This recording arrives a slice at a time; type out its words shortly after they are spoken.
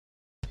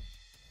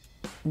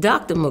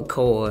Dr.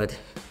 McCord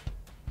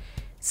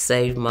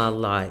saved my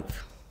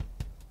life.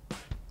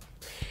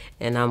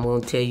 And I'm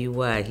going to tell you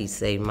why he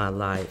saved my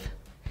life.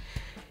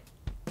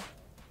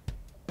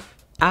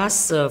 I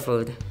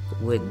suffered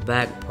with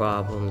back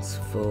problems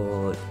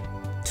for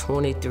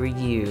 23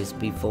 years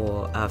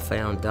before I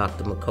found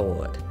Dr.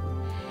 McCord.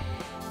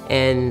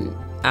 And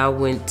I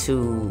went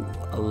to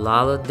a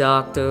lot of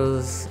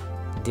doctors,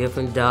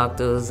 different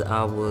doctors.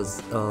 I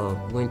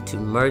went to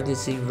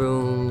emergency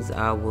rooms.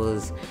 I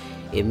was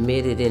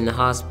admitted in the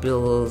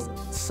hospital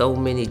so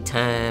many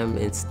times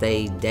and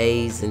stayed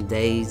days and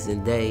days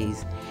and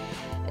days.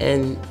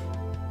 And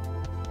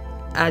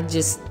I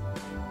just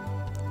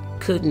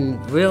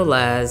couldn't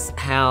realize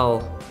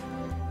how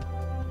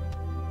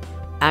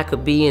I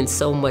could be in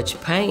so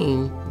much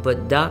pain,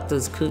 but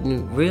doctors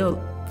couldn't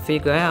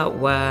figure out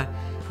why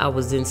I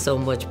was in so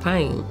much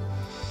pain.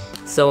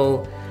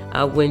 So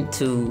I went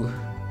to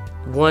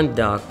one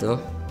doctor.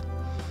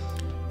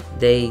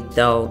 They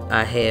thought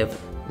I have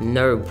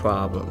nerve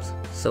problems,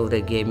 so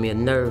they gave me a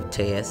nerve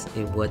test.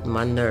 It wasn't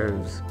my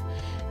nerves.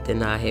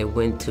 Then I had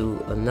went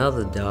to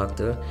another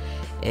doctor,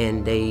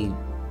 and they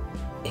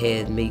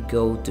had me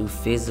go through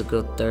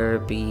physical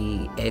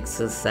therapy,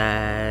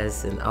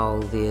 exercise, and all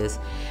this.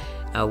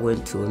 I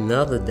went to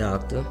another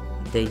doctor.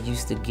 They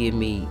used to give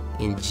me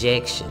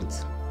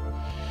injections.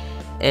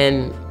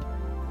 And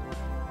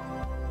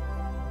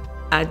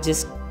I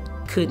just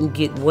couldn't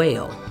get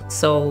well.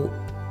 So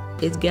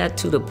it got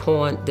to the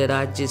point that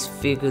I just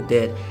figured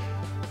that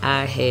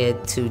I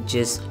had to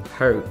just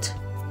hurt.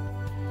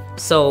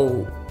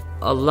 So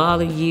a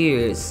lot of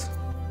years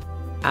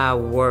I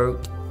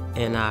worked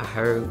and I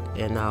hurt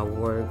and I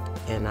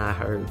worked and I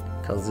hurt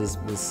because this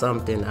was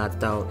something I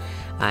thought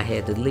I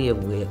had to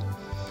live with.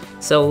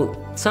 So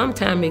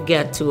sometime it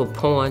got to a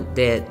point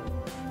that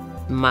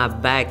my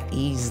back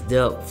eased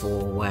up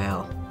for a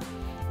while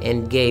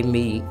and gave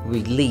me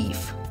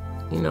relief,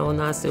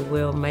 and I said,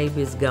 well,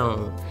 maybe it's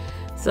gone.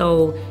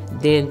 So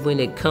then when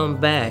it comes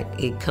back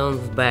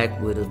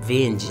with a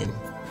vengeance,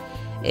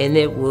 and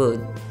it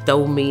would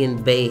throw me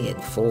in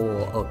bed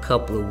for a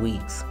couple of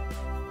weeks.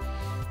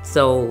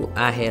 So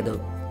I had to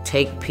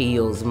take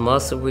pills,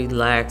 muscle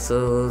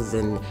relaxers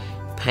and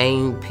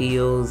pain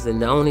pills,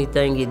 and the only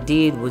thing it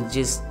did was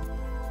just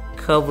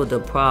cover the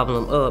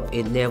problem up.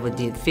 It never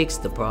did fix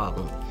the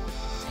problem.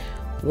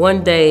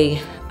 One day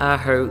I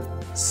hurt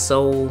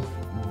so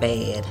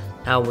bad.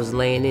 I was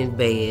laying in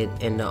bed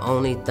and the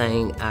only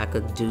thing I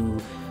could do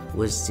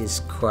was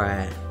just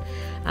cry.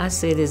 I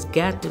said, there's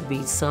got to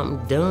be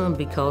something done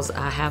because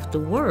I have to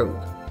work.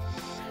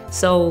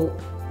 So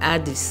I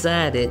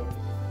decided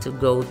to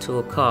go to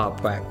a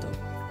chiropractor.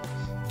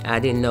 I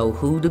didn't know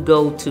who to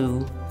go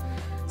to,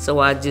 so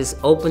I just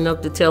opened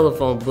up the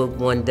telephone book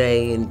one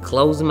day and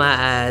closed my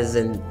eyes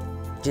and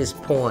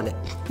just pointed.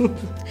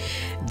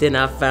 Then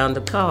I found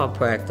a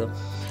chiropractor.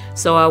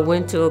 So I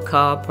went to a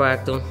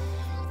chiropractor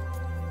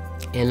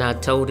and I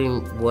told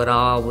him what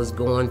I was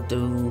going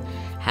through,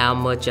 how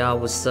much I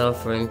was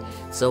suffering.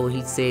 So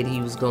he said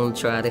he was going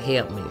to try to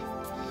help me.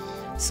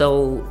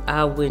 So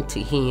I went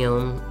to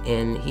him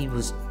and he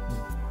was,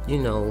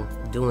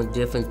 doing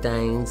different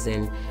things,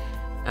 and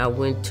I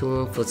went to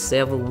him for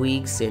several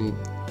weeks and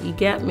he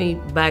got me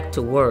back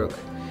to work.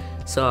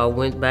 So I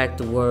went back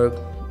to work.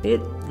 It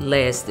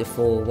lasted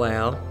for a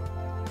while.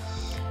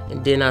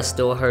 And then I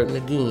started hurting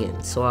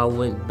again. So I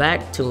went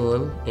back to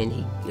him and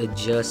he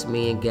adjusted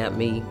me and got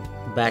me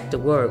back to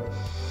work.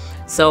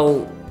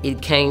 So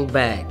it came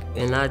back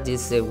and I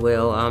just said,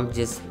 well, I'm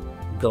just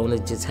gonna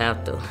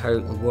have to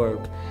hurt and work.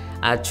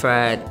 I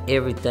tried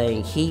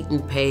everything,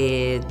 heating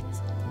pads,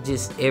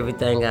 just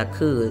everything I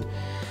could.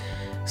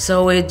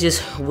 So it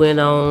just went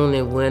on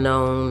and went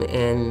on,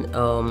 and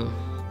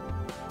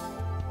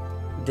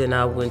then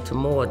I went to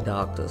more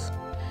doctors.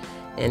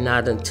 And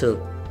I done took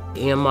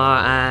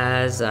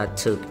MRIs, I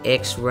took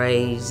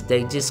x-rays.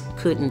 They just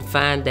couldn't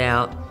find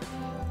out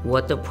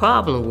what the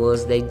problem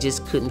was. They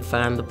just couldn't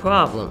find the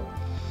problem.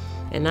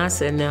 And I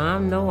said, now I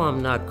know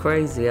I'm not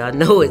crazy. I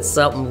know it's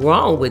something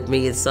wrong with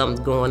me, it's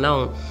something going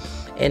on.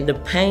 And the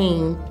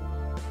pain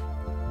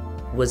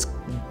was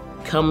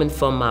coming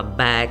from my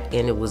back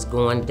and it was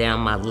going down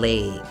my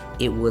leg.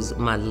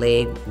 My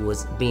leg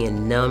was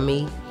being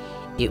nummy,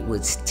 it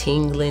was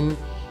tingling,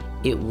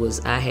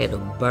 I had a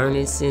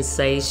burning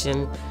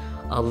sensation.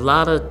 A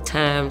lot of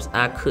times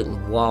I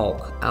couldn't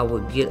walk. I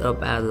would get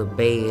up out of the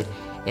bed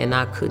and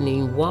I couldn't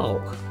even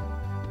walk.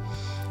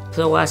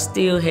 So I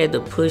still had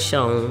to push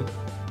on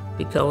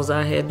because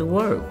I had to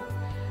work.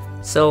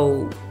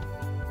 So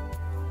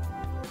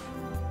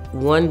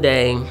one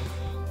day,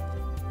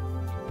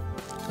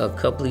 a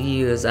couple of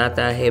years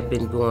after I had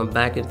been going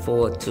back and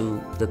forth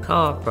to the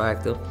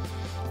chiropractor,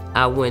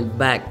 I went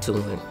back to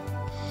him.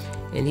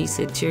 And he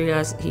said, Terry,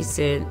 he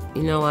said,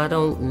 I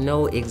don't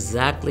know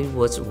exactly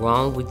what's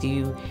wrong with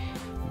you,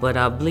 but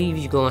I believe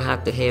you're gonna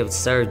have to have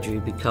surgery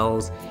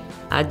because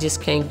I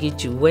just can't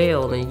get you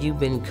well, and you've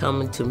been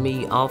coming to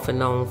me off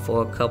and on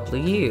for a couple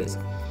of years.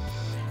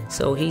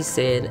 So he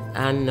said,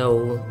 I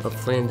know a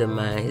friend of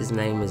mine, his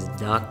name is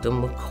Dr.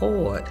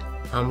 McCord.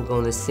 I'm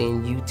gonna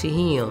send you to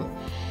him.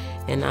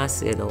 And I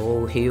said,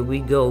 oh, here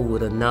we go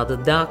with another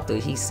doctor.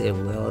 He said,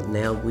 well,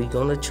 now we're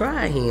gonna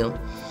try him.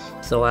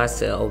 So I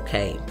said,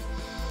 okay.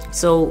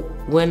 So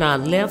when I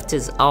left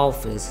his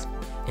office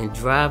and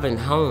driving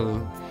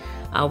home,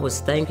 I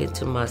was thinking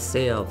to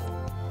myself,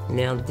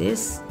 now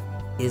this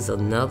is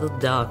another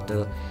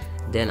doctor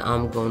that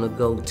I'm gonna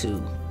go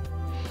to.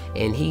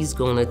 And he's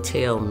gonna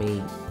tell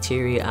me,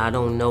 Terry, I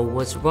don't know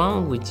what's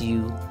wrong with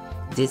you.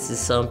 This is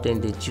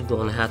something that you're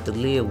gonna have to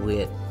live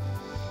with.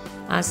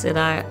 I said,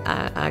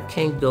 I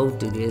can't go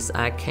through this.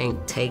 I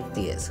can't take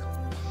this.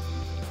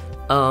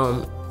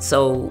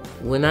 So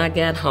when I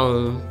got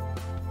home,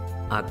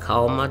 I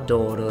called my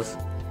daughters.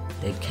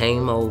 They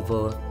came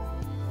over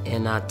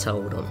and I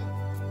told them,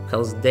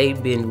 because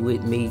they've been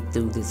with me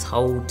through this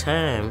whole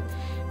time,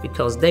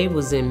 because they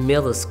was in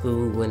middle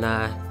school when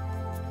I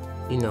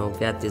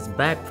got this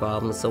back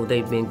problem, so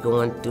they've been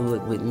going through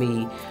it with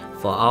me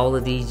for all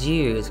of these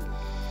years.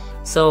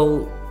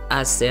 So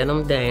I sat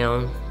them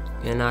down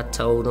and I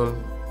told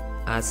them,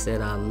 I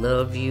said, I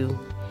love you,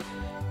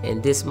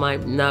 and this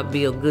might not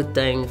be a good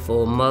thing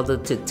for a mother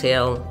to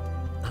tell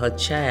her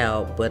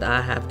child, but I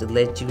have to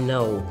let you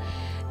know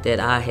that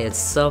I had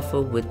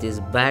suffered with this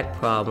back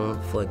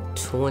problem for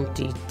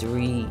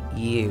 23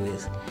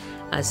 years.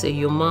 I said,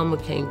 your mama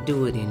can't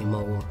do it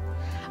anymore.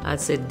 I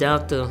said,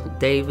 Dr.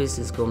 Davis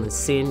is going to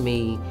send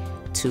me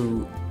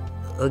to,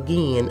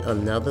 again,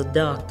 another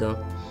doctor.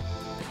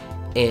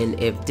 And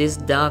if this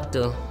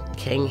doctor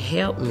can't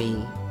help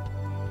me,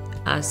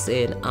 I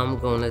said, I'm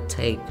going to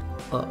take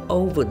an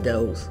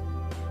overdose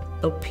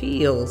of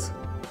pills.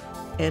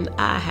 And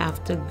I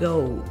have to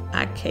go.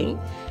 I can't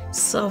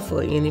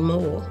suffer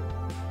anymore.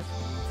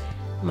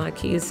 My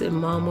kids said,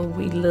 Mama,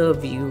 we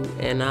love you.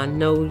 And I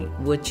know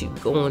what you're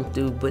going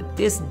through, but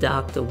this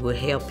doctor will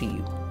help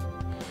you.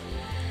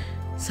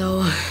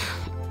 So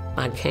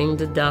I came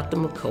to Dr.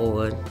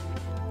 McCord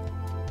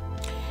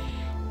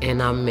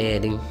and I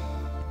met him.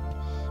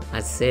 I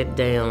sat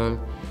down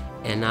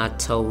and I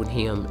told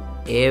him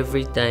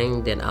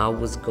everything that I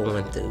was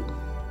going through.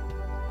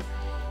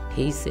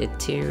 He said,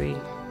 Terry,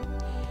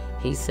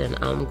 he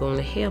said, I'm going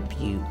to help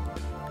you.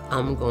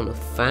 I'm going to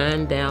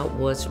find out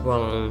what's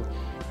wrong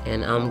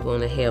and I'm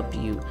going to help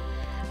you.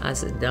 I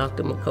said,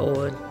 Dr.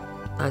 McCord,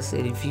 I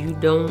said, if you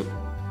don't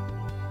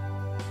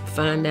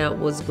find out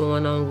what's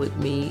going on with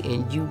me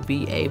and you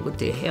be able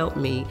to help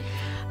me,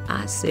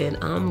 I said,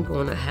 I'm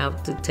going to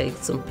have to take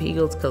some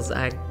pills because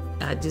I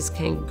just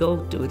can't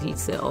go through it. He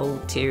said,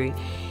 oh, Terry,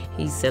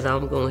 he said,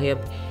 I'm going to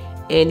help.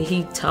 And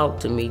he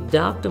talked to me.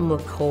 Dr.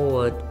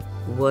 McCord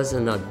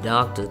wasn't a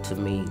doctor to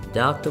me.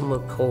 Dr.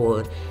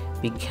 McCord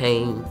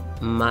became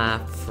my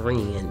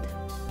friend.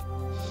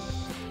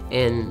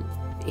 And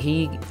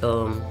he,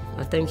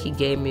 I think he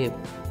gave me a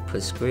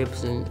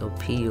prescription of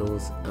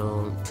pills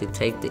to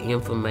take the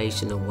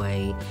inflammation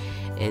away,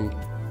 and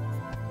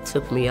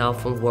took me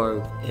off from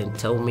work and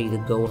told me to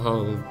go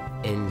home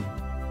and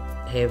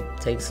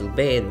take some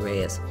bed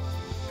rest.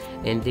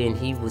 And then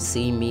he would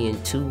see me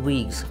in 2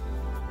 weeks.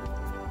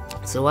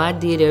 So I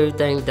did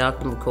everything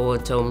Dr.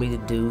 McCord told me to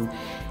do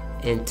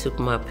and took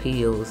my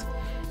pills.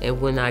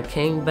 And when I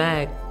came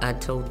back, I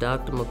told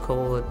Dr.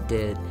 McCord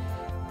that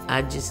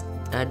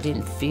I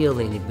didn't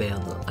feel any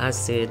better. I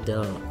said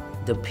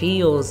the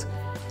pills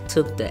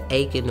took the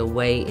aching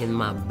away in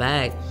my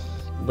back,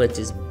 but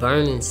this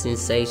burning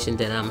sensation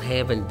that I'm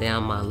having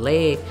down my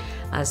leg,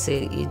 I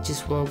said, it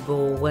just won't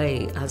go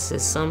away. I said,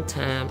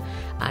 sometimes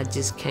I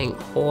just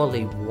can't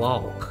hardly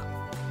walk.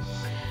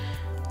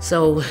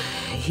 So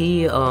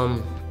he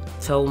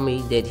told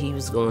me that he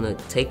was going to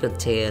take a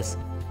test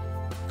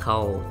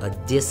called a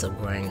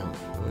discogram.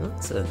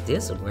 What's a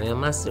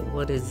discogram? I said,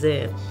 what is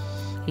that?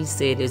 He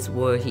said it's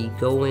where he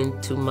go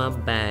into my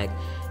back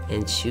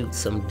and shoot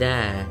some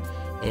dye,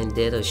 and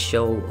that'll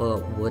show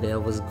up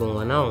whatever's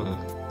going on.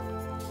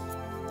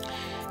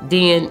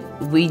 Then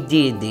we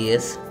did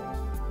this,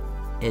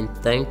 and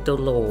thank the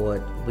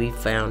Lord, we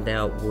found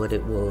out what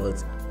it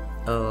was.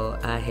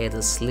 I had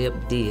a slip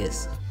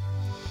disc.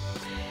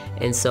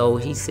 And so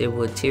he said,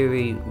 well,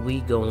 Terry,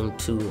 we going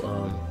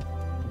to,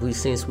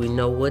 since we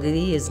know what it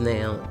is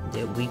now,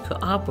 that we could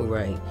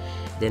operate.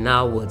 Then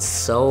I was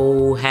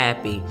so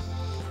happy.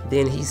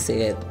 Then he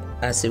said,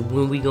 I said,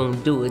 when we gonna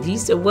do it? He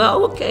said,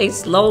 well, okay,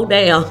 slow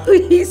down.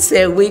 He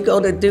said, we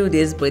gonna do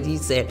this, but he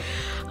said,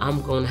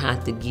 I'm gonna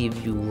have to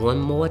give you one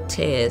more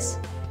test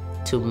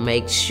to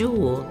make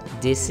sure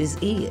this is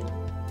it.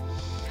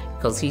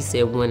 Because he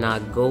said, when I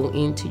go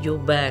into your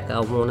back,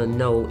 I wanna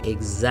know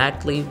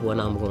exactly what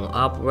I'm gonna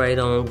operate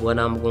on, what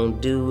I'm gonna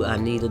do. I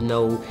need to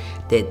know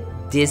that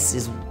this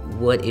is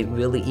what it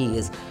really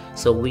is.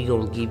 So we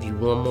gonna give you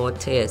one more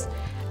test.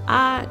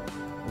 I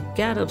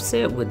got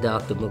upset with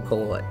Dr.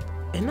 McCord.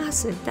 And I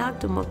said,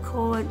 Dr.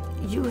 McCord,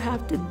 you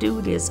have to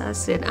do this. I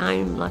said,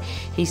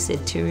 he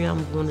said, Terry,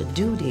 I'm gonna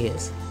do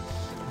this,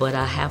 but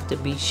I have to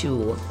be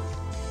sure.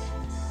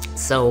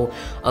 So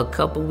a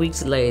couple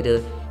weeks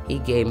later, he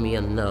gave me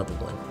another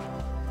one.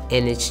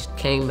 and it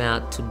came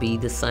out to be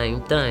the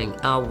same thing.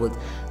 I was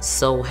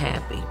so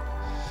happy.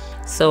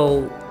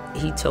 So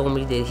he told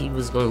me that he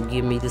was going to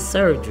give me the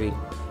surgery.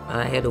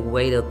 I had to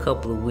wait a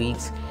couple of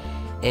weeks,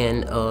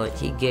 and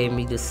he gave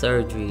me the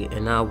surgery,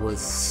 and I was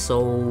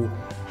so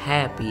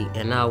happy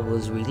and I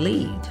was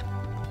relieved.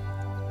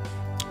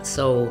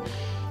 So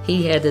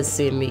he had to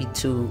send me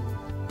to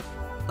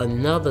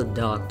another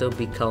doctor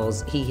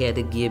because he had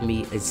to give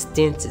me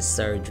extensive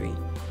surgery.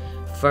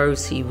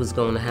 First, he was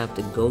going to have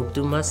to go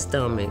through my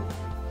stomach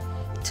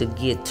to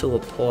get to a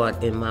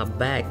part in my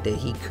back that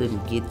he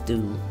couldn't get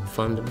through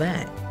from the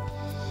back.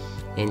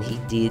 And he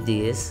did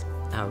this.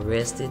 I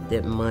rested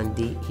that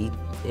Monday. He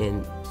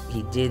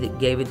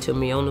gave it to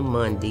me on a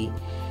Monday.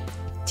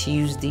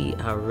 Tuesday,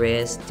 I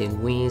rest.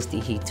 Then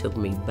Wednesday, he took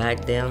me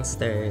back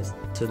downstairs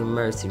to the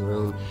emergency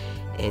room,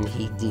 and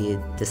he did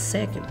the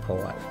second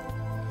part.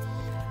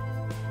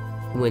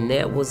 When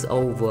that was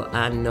over,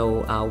 I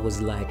know I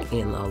was like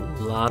in a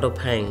lot of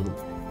pain.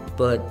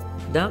 But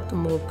Dr.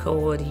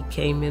 McCord, he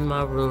came in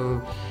my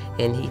room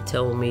and he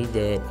told me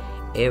that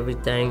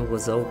everything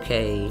was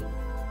okay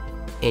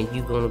and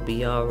you're gonna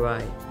be all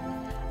right.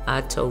 I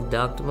told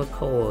Dr.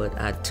 McCord,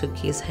 I took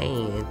his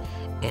hand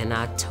and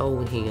I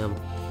told him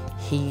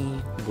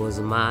he was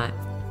my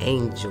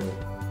angel,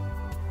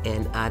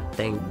 and I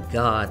thank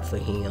God for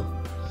him.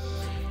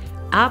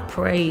 I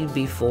prayed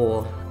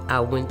before I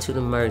went to the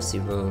emergency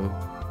room,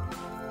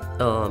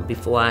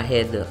 before I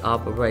had the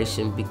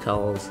operation,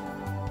 because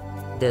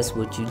that's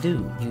what you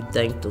do. You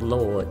thank the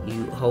Lord.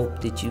 You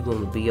hope that you're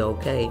going to be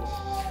okay.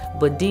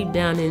 But deep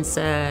down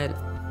inside,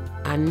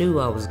 I knew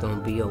I was going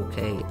to be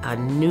okay. I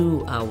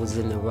knew I was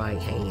in the right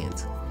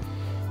hands,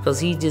 because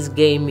he just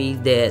gave me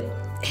that,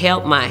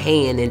 held my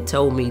hand and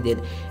told me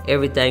that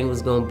everything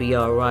was going to be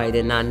all right,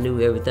 and I knew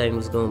everything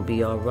was going to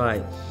be all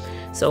right.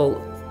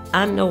 So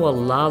I know a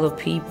lot of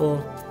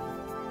people,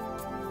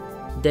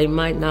 they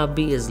might not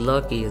be as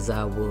lucky as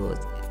I was.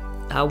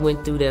 I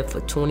went through that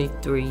for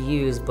 23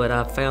 years, but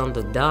I found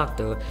a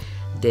doctor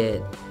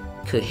that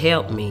could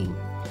help me.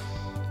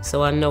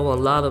 So I know a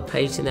lot of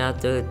patients out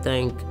there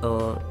think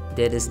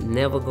that it's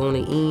never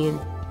going to end,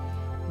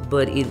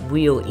 but it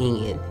will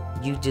end.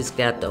 You just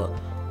got to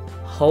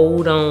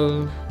hold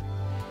on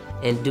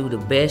and do the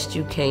best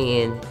you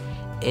can,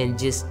 and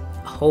just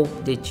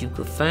hope that you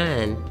could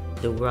find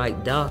the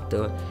right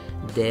doctor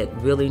that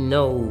really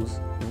knows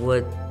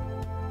what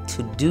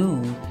to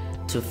do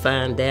to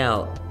find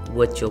out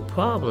what your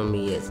problem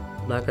is.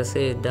 Like I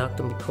said,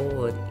 Dr.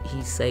 McCord,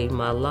 he saved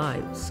my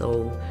life.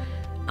 So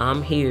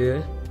I'm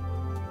here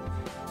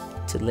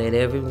to let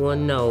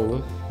everyone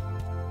know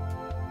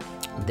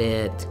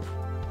that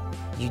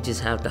you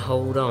just have to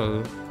hold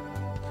on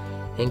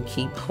and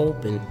keep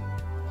hoping.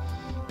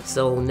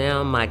 So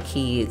now my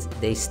kids,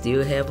 they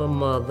still have a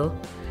mother.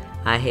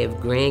 I have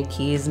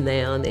grandkids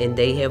now, and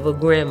they have a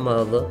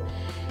grandmother,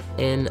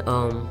 and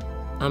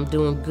I'm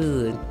doing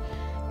good.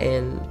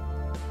 And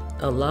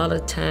a lot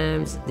of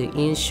times the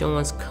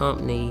insurance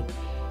company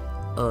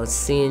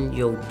send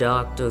your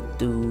doctor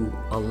through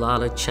a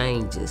lot of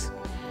changes.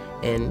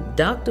 And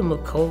Dr.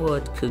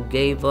 McCord could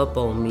gave up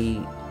on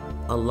me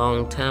a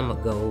long time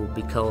ago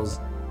because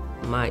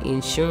my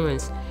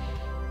insurance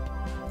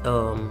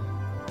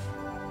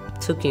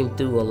took him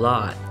through a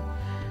lot.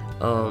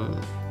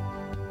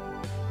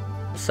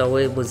 So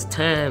it was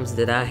times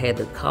that I had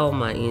to call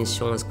my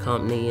insurance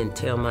company and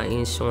tell my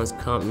insurance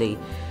company,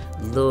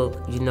 look,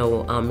 you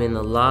know, I'm in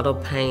a lot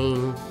of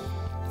pain,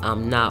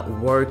 I'm not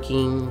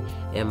working,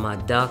 and my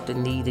doctor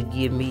need to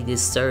give me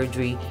this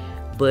surgery,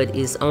 but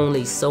it's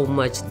only so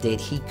much that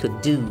he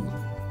could do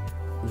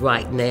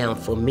right now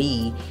for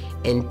me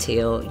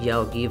until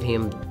y'all give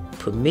him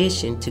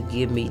permission to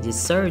give me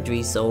this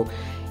surgery. So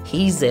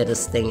he's at a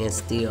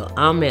standstill,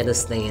 I'm at a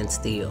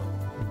standstill,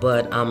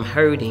 but I'm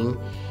hurting.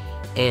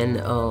 And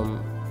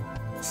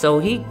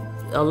so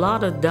a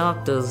lot of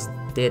doctors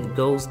that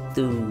goes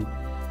through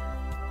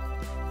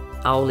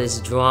all this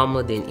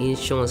drama that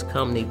insurance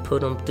company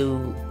put them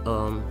through,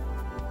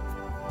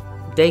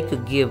 they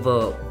could give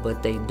up,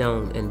 but they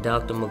don't. And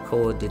Dr.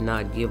 McCord did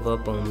not give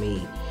up on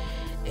me.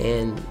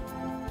 And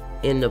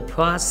in the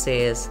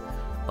process,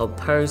 a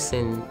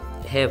person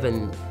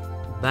having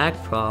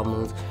back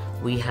problems,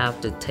 we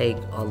have to take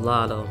a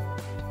lot of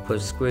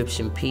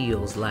prescription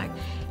pills like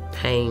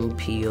pain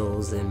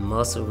pills and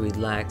muscle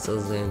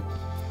relaxers. And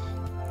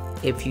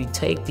if you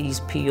take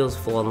these pills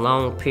for a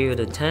long period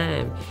of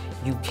time,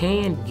 you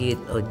can get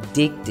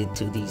addicted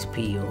to these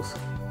pills.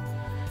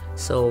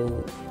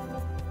 So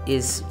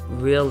it's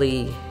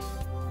really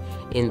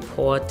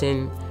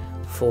important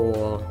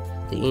for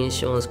the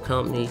insurance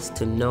companies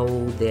to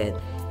know that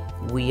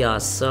we are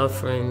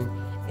suffering,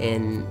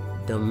 and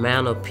the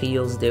amount of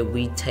pills that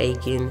we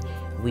taking,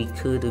 we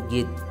could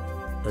get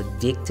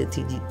addicted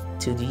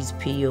to these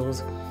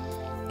pills.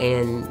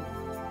 And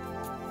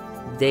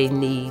they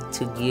need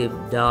to give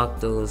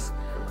doctors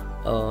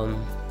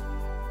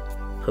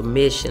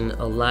permission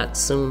a lot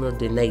sooner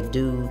than they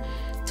do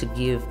to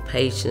give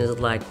patients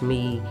like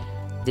me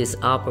this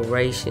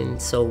operation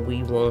so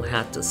we won't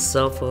have to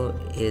suffer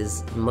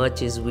as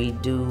much as we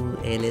do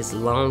and as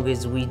long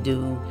as we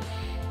do,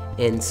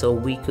 and so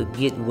we could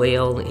get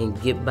well and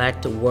get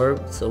back to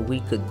work so we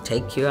could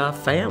take care of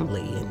our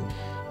family and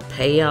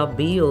pay our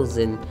bills,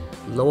 and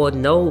Lord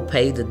knows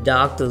pay the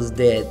doctors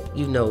that,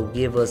 you know,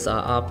 give us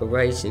our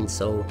operation.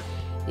 So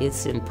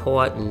it's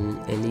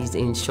important, and these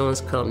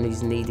insurance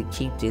companies need to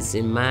keep this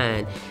in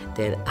mind,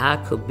 that I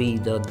could be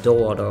the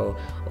daughter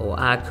or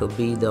I could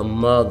be the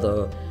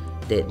mother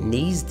that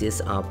needs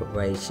this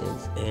operation,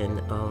 and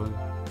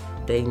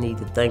they need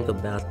to think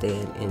about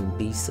that and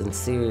be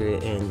sincere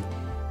and,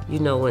 you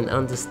know, and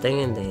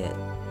understand that.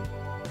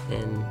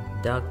 And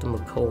Dr.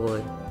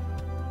 McCord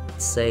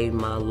saved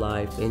my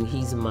life, and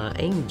he's my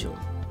angel.